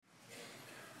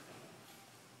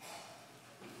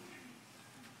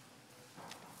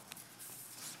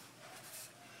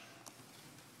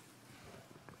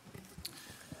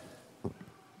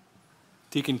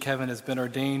Deacon Kevin has been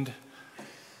ordained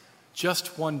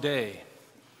just one day,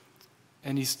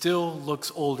 and he still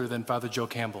looks older than Father Joe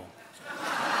Campbell.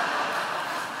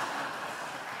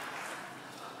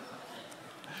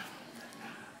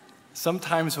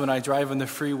 Sometimes when I drive on the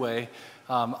freeway,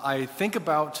 I think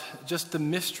about just the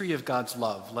mystery of God's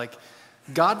love. Like,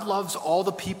 God loves all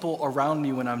the people around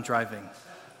me when I'm driving.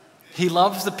 He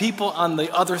loves the people on the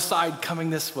other side coming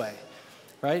this way,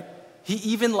 right? He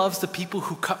even loves the people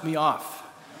who cut me off.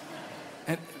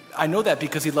 And I know that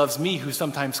because he loves me, who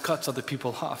sometimes cuts other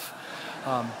people off.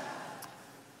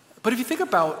 But if you think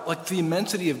about like the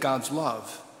immensity of God's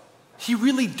love, he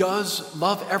really does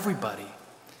love everybody.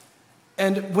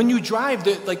 And when you drive,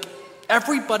 like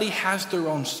everybody has their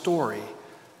own story.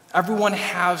 Everyone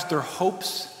has their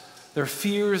hopes, their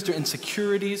fears, their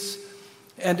insecurities.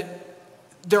 And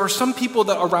there are some people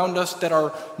that are around us that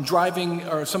are driving,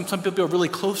 or some people are really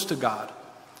close to God.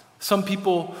 Some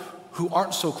people who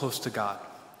aren't so close to God.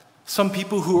 Some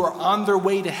people who are on their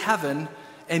way to heaven,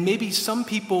 and maybe some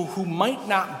people who might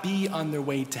not be on their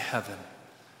way to heaven.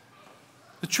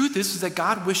 The truth is that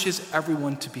God wishes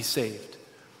everyone to be saved.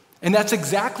 And that's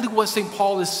exactly what St.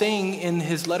 Paul is saying in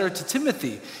his letter to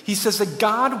Timothy. He says that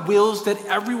God wills that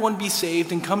everyone be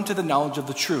saved and come to the knowledge of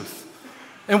the truth.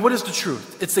 And what is the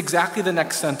truth? It's exactly the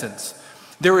next sentence.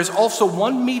 There is also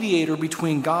one mediator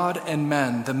between God and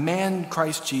men, the man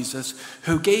Christ Jesus,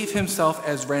 who gave himself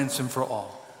as ransom for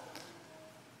all.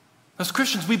 As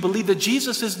Christians, we believe that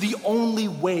Jesus is the only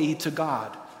way to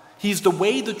God. He's the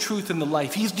way, the truth, and the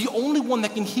life. He's the only one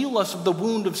that can heal us of the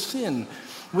wound of sin,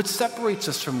 which separates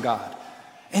us from God.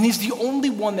 And he's the only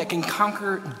one that can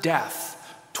conquer death,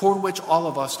 toward which all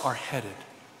of us are headed.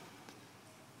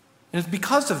 And it's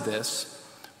because of this,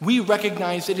 we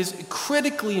recognize it is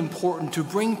critically important to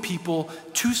bring people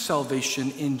to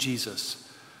salvation in Jesus.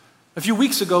 A few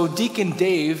weeks ago, Deacon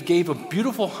Dave gave a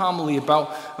beautiful homily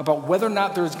about whether or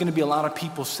not there's going to be a lot of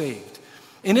people saved.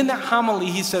 And in that homily,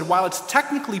 he said, while it's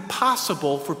technically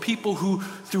possible for people who,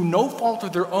 through no fault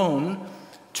of their own,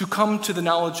 to come to the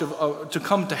knowledge of, to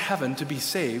come to heaven, to be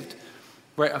saved,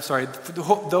 right? I'm sorry,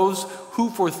 those who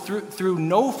through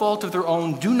no fault of their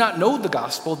own do not know the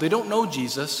gospel, they don't know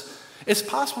Jesus, it's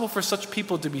possible for such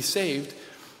people to be saved.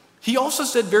 He also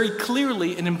said very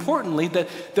clearly and importantly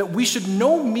that we should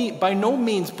by no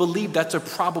means believe that's a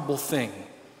probable thing.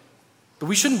 But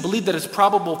we shouldn't believe that it's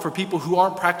probable for people who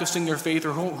aren't practicing their faith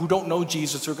or who don't know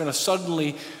Jesus are going to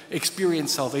suddenly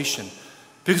experience salvation.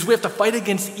 Because we have to fight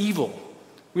against evil.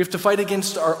 We have to fight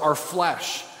against our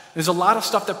flesh. There's a lot of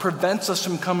stuff that prevents us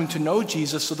from coming to know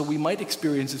Jesus so that we might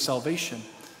experience his salvation.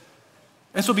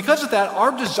 And so because of that,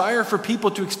 our desire for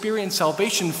people to experience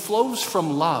salvation flows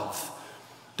from love.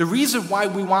 The reason why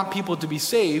we want people to be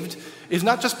saved is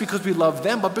not just because we love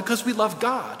them, but because we love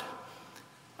God.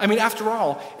 I mean, after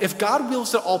all, if God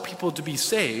wills that all people to be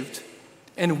saved,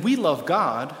 and we love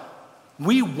God,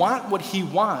 we want what he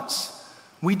wants.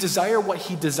 We desire what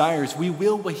he desires. We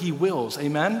will what he wills.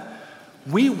 Amen?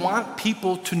 We want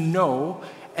people to know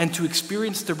and to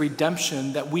experience the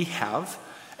redemption that we have,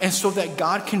 and so that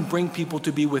God can bring people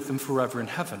to be with him forever in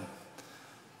heaven.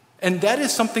 And that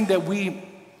is something that we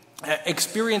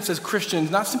experience as Christians,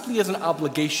 not simply as an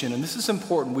obligation, and this is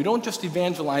important. We don't just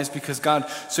evangelize because God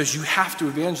says you have to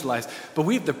evangelize, but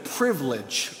we have the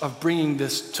privilege of bringing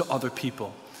this to other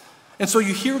people. And so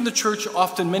you hear in the church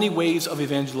often many ways of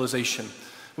evangelization.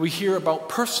 We hear about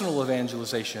personal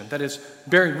evangelization, that is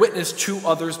bearing witness to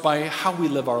others by how we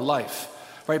live our life,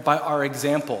 right? By our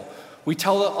example. We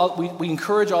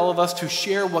encourage all of us to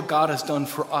share what God has done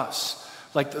for us,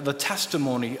 like the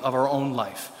testimony of our own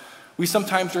life. We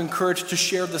sometimes are encouraged to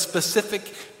share the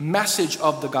specific message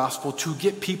of the gospel to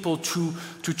get people to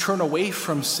turn away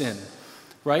from sin,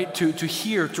 right? To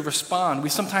hear, to respond. We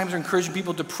sometimes are encouraging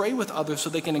people to pray with others so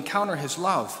they can encounter his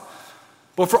love.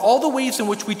 But for all the ways in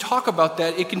which we talk about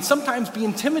that, it can sometimes be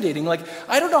intimidating. Like,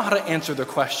 I don't know how to answer their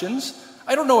questions.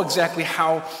 I don't know exactly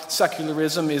how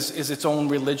secularism is its own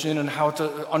religion and how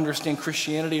to understand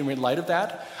Christianity in light of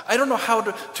that. I don't know how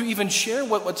to even share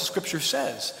what the scripture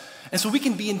says. And so we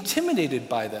can be intimidated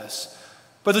by this.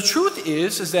 But the truth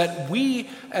is that we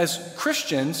as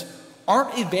Christians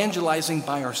aren't evangelizing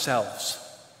by ourselves.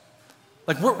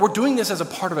 Like we're doing this as a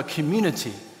part of a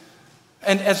community.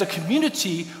 And as a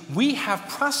community, we have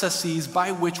processes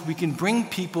by which we can bring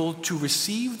people to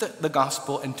receive the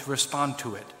gospel and to respond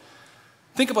to it.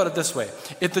 Think about it this way.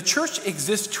 If the church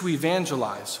exists to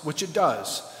evangelize, which it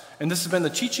does, and this has been the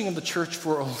teaching of the church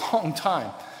for a long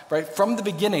time, right? From the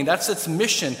beginning, that's its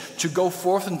mission, to go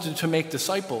forth and to make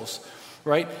disciples,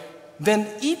 right? Then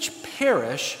each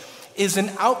parish is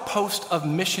an outpost of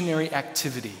missionary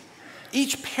activity.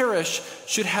 Each parish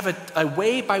should have a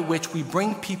way by which we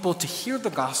bring people to hear the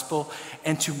gospel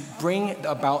and to bring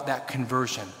about that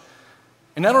conversion.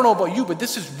 And I don't know about you, but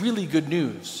this is really good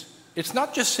news. It's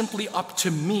not just simply up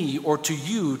to me or to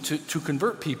you to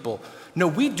convert people. No,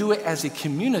 we do it as a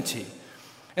community.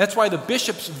 And that's why the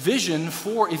bishop's vision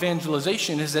for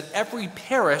evangelization is that every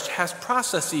parish has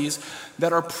processes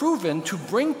that are proven to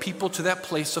bring people to that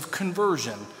place of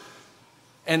conversion.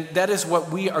 And that is what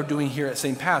we are doing here at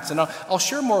St. Pat's. And I'll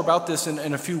share more about this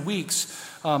in a few weeks,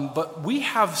 but we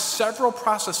have several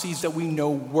processes that we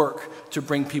know work to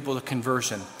bring people to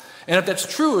conversion. And if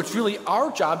that's true, it's really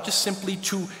our job just simply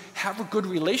to have a good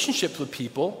relationship with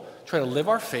people, try to live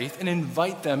our faith, and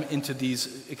invite them into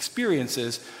these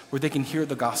experiences where they can hear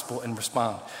the gospel and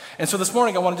respond. And so this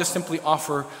morning, I want to just simply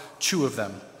offer two of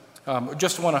them.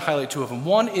 Just want to highlight two of them.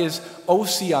 One is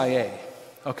OCIA,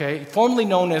 okay, formerly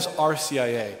known as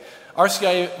RCIA.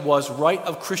 RCIA was Rite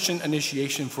of Christian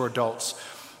Initiation for Adults.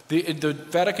 The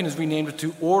Vatican has renamed it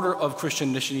to Order of Christian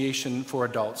Initiation for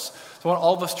Adults. So I want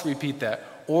all of us to repeat that.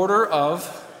 Order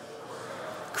of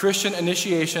Christian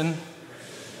Initiation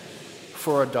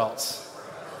for Adults.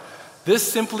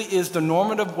 This simply is the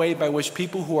normative way by which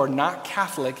people who are not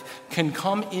Catholic can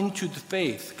come into the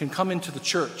faith, can come into the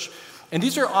church. And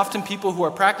these are often people who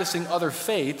are practicing other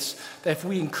faiths that if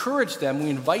we encourage them, we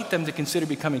invite them to consider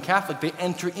becoming Catholic, they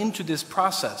enter into this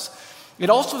process. It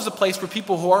also is a place where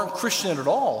people who aren't Christian at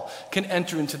all can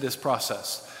enter into this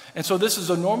process. And so this is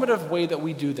a normative way that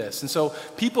we do this. And so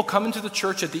people come into the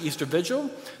church at the Easter Vigil.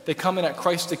 They come in at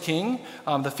Christ the King,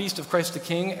 the Feast of Christ the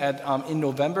King in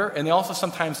November. And they also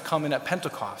sometimes come in at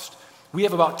Pentecost. We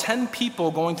have about 10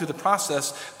 people going through the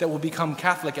process that will become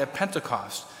Catholic at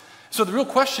Pentecost. So the real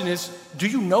question is, do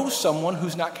you know someone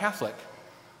who's not Catholic?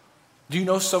 Do you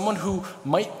know someone who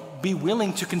might be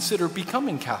willing to consider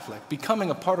becoming Catholic, becoming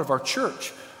a part of our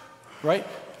church, right?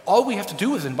 All we have to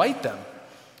do is invite them.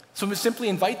 So we simply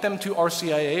invite them to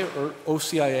RCIA or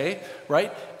OCIA,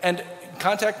 right? And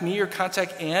contact me or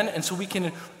contact Ann, and so we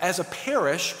can, as a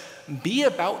parish, be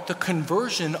about the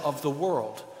conversion of the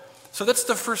world. So that's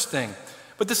the first thing.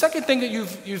 But the second thing that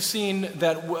you've seen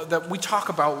that we talk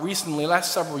about recently,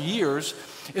 last several years,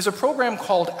 is a program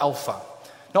called Alpha.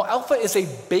 Now, Alpha is a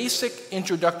basic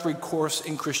introductory course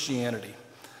in Christianity.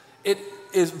 It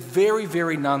is very,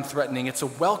 very non-threatening. It's a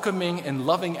welcoming and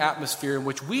loving atmosphere in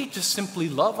which we just simply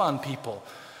love on people.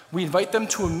 We invite them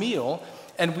to a meal,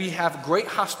 and we have great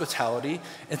hospitality.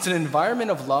 It's an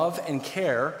environment of love and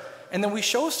care. And then we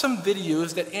show some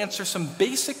videos that answer some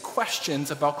basic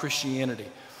questions about Christianity.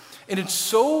 And it's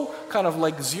so kind of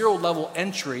like zero-level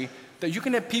entry that you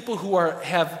can have people who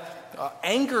have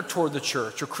anger toward the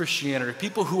church or Christianity,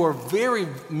 people who are very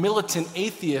militant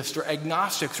atheists or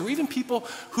agnostics, or even people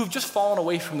who've just fallen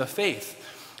away from the faith,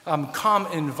 come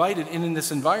and invited. And in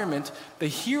this environment, they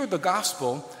hear the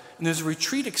gospel, and there's a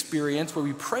retreat experience where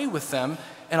we pray with them,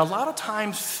 and a lot of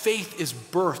times faith is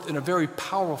birthed in a very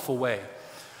powerful way.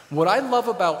 What I love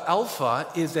about Alpha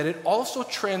is that it also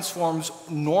transforms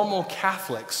normal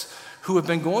Catholics who have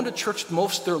been going to church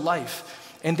most of their life,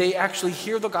 and they actually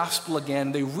hear the gospel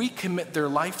again, they recommit their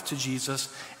life to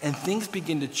Jesus, and things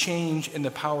begin to change in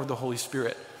the power of the Holy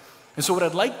Spirit. And so what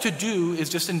I'd like to do is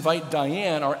just invite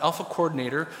Diane, our Alpha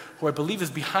coordinator, who I believe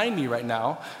is behind me right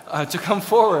now, to come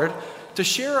forward to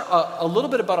share a little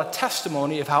bit about a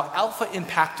testimony of how Alpha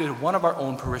impacted one of our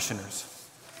own parishioners.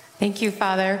 Thank you,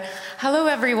 Father. Hello,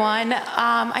 everyone.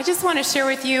 I just want to share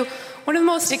with you one of the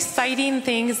most exciting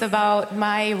things about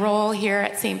my role here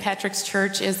at St. Patrick's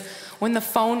Church is when the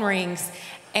phone rings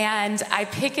and I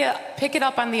pick it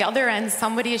up on the other end,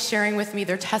 somebody is sharing with me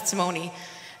their testimony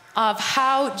of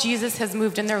how Jesus has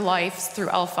moved in their lives through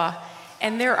Alpha.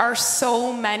 And there are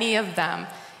so many of them.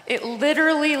 It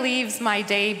literally leaves my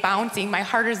day bouncing. My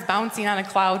heart is bouncing on a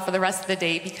cloud for the rest of the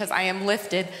day because I am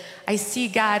lifted. I see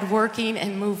God working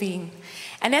and moving.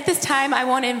 And at this time, I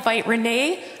want to invite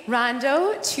Renee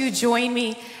Rondo to join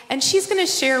me, and she's going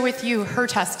to share with you her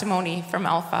testimony from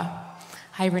Alpha.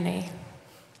 Hi, Renee.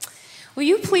 Will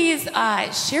you please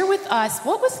share with us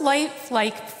what was life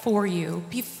like for you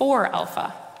before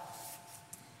Alpha?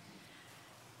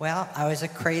 Well, I was a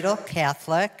cradle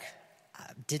Catholic,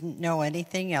 didn't know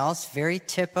anything else, very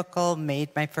typical, made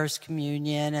my first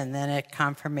communion, and then at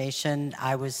confirmation,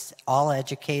 I was all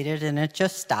educated, and it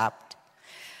just stopped.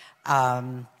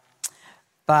 But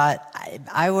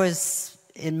I was,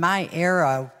 in my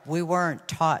era, we weren't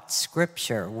taught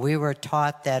Scripture. We were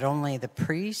taught that only the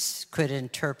priests could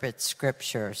interpret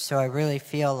Scripture, so I really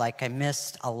feel like I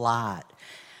missed a lot.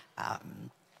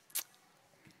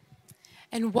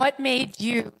 And what made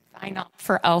you sign up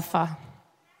for Alpha?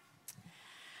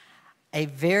 A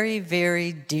very,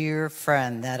 very dear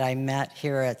friend that I met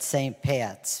here at St.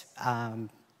 Pat's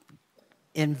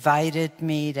invited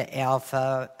me to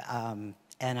Alpha,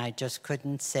 and I just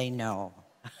couldn't say no.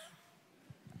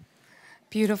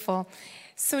 Beautiful.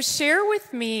 So share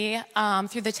with me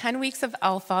through the 10 weeks of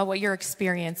Alpha what your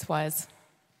experience was.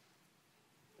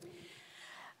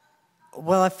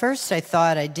 Well, at first I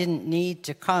thought I didn't need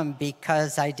to come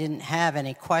because I didn't have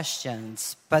any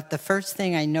questions. But the first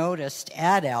thing I noticed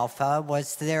at Alpha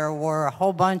was there were a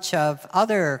whole bunch of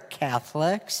other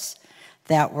Catholics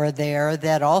that were there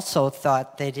that also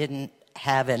thought they didn't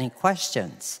have any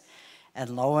questions.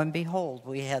 And lo and behold,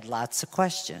 we had lots of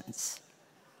questions.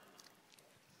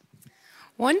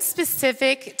 One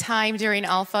specific time during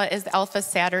Alpha is Alpha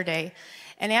Saturday.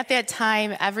 And at that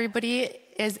time, everybody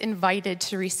is invited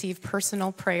to receive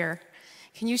personal prayer.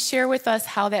 Can you share with us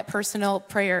how that personal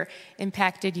prayer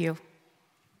impacted you?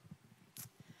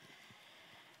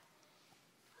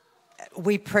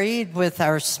 We prayed with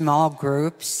our small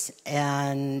groups,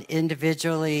 and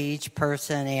individually each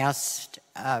person asked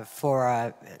for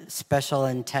a special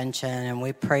intention, and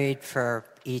we prayed for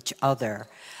each other.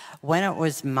 When it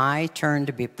was my turn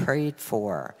to be prayed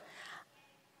for,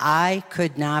 I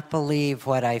could not believe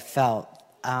what I felt.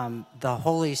 The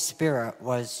Holy Spirit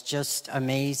was just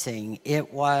amazing.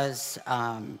 It was,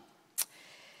 I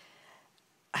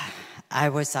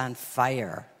was on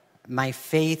fire. My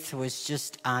faith was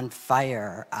just on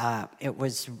fire. I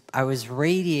was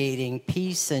radiating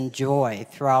peace and joy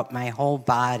throughout my whole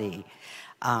body.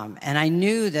 And I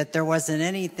knew that there wasn't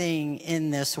anything in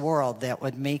this world that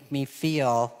would make me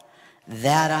feel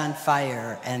that on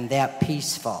fire and that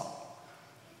peaceful.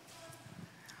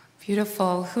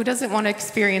 Beautiful. Who doesn't want to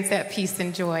experience that peace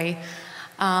and joy?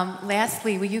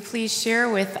 Lastly, will you please share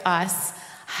with us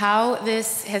how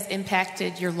this has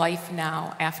impacted your life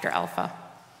now after Alpha?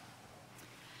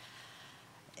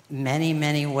 Many,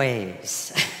 many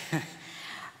ways.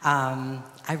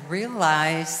 I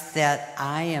realized that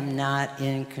I am not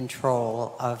in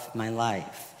control of my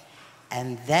life.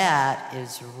 And that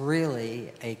is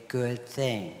really a good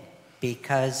thing,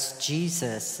 because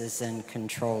Jesus is in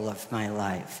control of my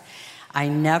life. I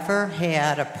never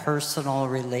had a personal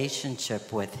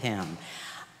relationship with him.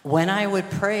 When I would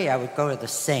pray, I would go to the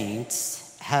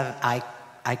saints. I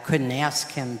couldn't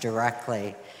ask him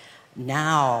directly.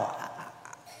 Now,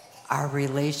 our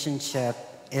relationship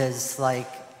is like,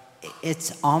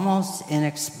 it's almost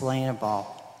inexplainable.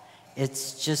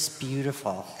 It's just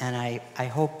beautiful. And I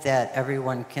hope that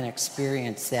everyone can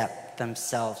experience that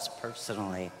themselves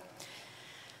personally.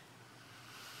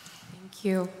 Thank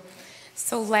you.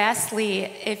 So lastly,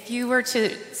 if you were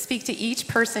to speak to each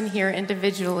person here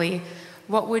individually,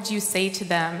 what would you say to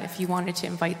them if you wanted to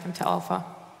invite them to Alpha?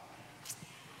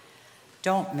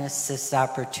 Don't miss this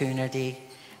opportunity.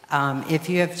 If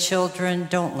you have children,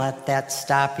 don't let that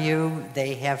stop you.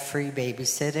 They have free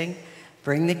babysitting.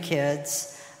 Bring the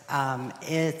kids.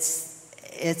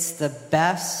 It's the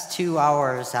best 2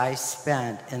 hours I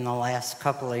spent in the last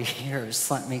couple of years,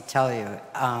 let me tell you.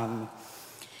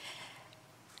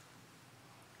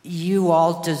 You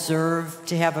all deserve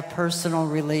to have a personal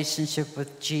relationship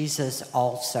with Jesus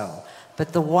also.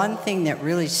 But the one thing that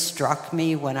really struck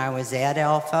me when I was at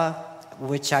Alpha,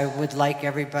 which I would like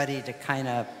everybody to kind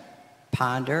of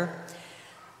ponder,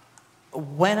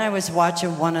 when I was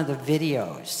watching one of the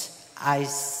videos,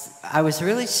 I was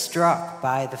really struck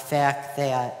by the fact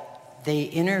that they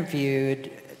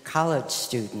interviewed college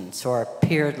students, or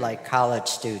appeared like college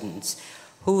students.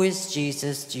 Who is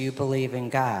Jesus? Do you believe in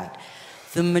God?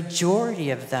 The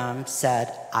majority of them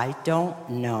said, I don't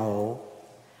know,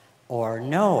 or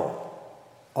no,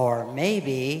 or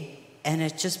maybe, and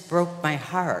it just broke my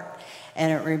heart.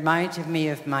 And it reminded me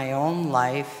of my own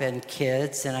life and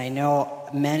kids, and I know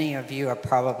many of you are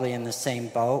probably in the same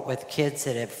boat with kids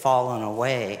that have fallen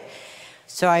away.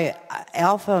 So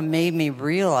Alpha made me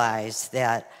realize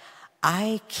that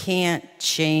I can't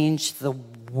change the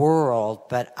world,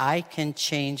 but I can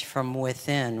change from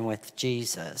within with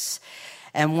Jesus.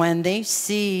 And when they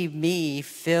see me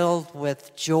filled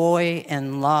with joy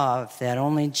and love that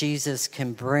only Jesus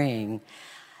can bring,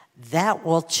 that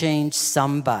will change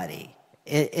somebody.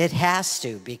 It has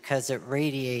to, because it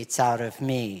radiates out of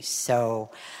me.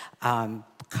 So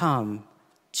come.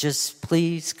 Just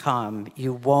please come.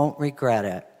 You won't regret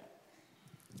it.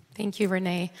 Thank you,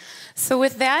 Renee. So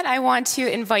with that, I want to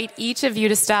invite each of you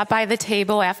to stop by the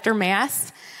table after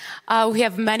Mass. We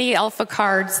have many Alpha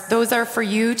cards. Those are for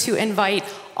you to invite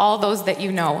all those that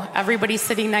you know. Everybody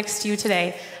sitting next to you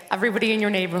today, everybody in your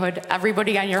neighborhood,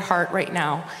 everybody on your heart right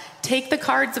now. Take the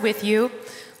cards with you.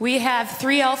 We have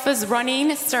 3 Alphas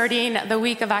running starting the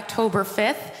week of October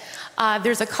 5th.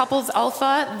 There's a couples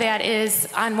alpha that is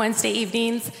on Wednesday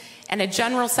evenings, and a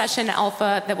general session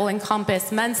alpha that will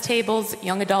encompass men's tables,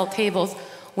 young adult tables,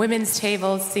 women's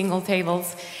tables, single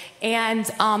tables. And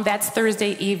that's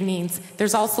Thursday evenings.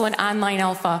 There's also an online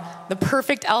alpha, the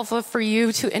perfect alpha for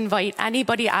you to invite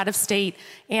anybody out of state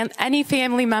and any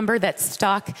family member that's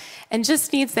stuck and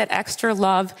just needs that extra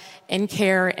love and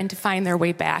care and to find their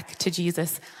way back to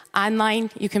Jesus.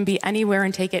 Online, you can be anywhere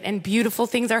and take it. And beautiful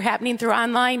things are happening through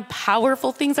online.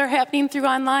 Powerful things are happening through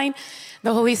online.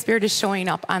 The Holy Spirit is showing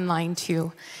up online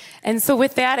too. And so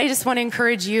with that, I just want to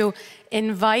encourage you,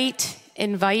 invite.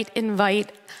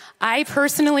 I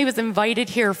personally was invited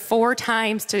here 4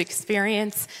 times to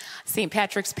experience St.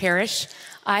 Patrick's Parish.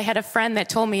 I had a friend that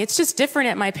told me it's just different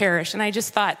at my parish, and I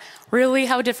just thought, really,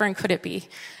 how different could it be?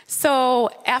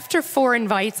 So after 4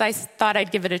 invites, I thought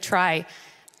I'd give it a try.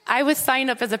 I was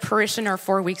signed up as a parishioner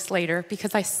 4 weeks later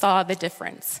because I saw the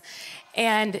difference.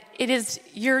 And it is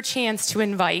your chance to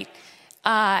invite.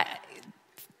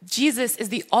 Jesus is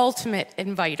the ultimate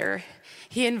inviter.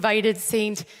 He invited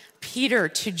St. Peter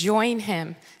to join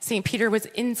him. St. Peter was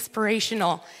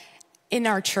inspirational in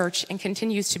our church and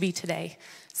continues to be today.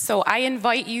 So I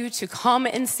invite you to come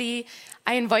and see.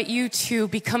 I invite you to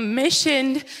be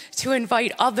commissioned to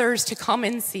invite others to come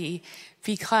and see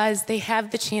because they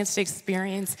have the chance to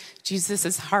experience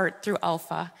Jesus' heart through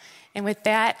Alpha. And with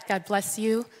that, God bless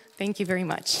you. Thank you very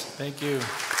much. Thank you.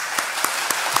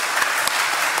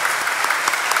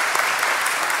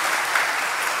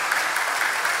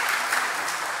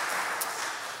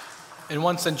 In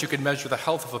one sense, you can measure the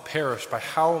health of a parish by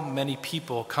how many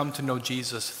people come to know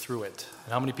Jesus through it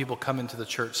and how many people come into the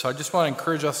church. So I just want to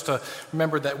encourage us to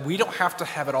remember that we don't have to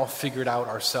have it all figured out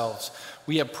ourselves.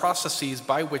 We have processes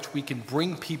by which we can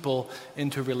bring people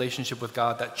into a relationship with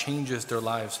God that changes their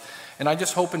lives. And I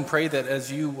just hope and pray that as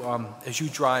you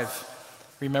drive,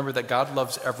 remember that God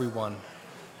loves everyone.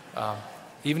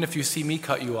 Even if you see me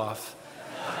cut you off,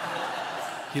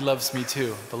 He loves me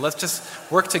too. But let's just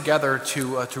work together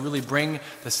to really bring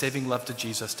the saving love to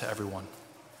Jesus to everyone.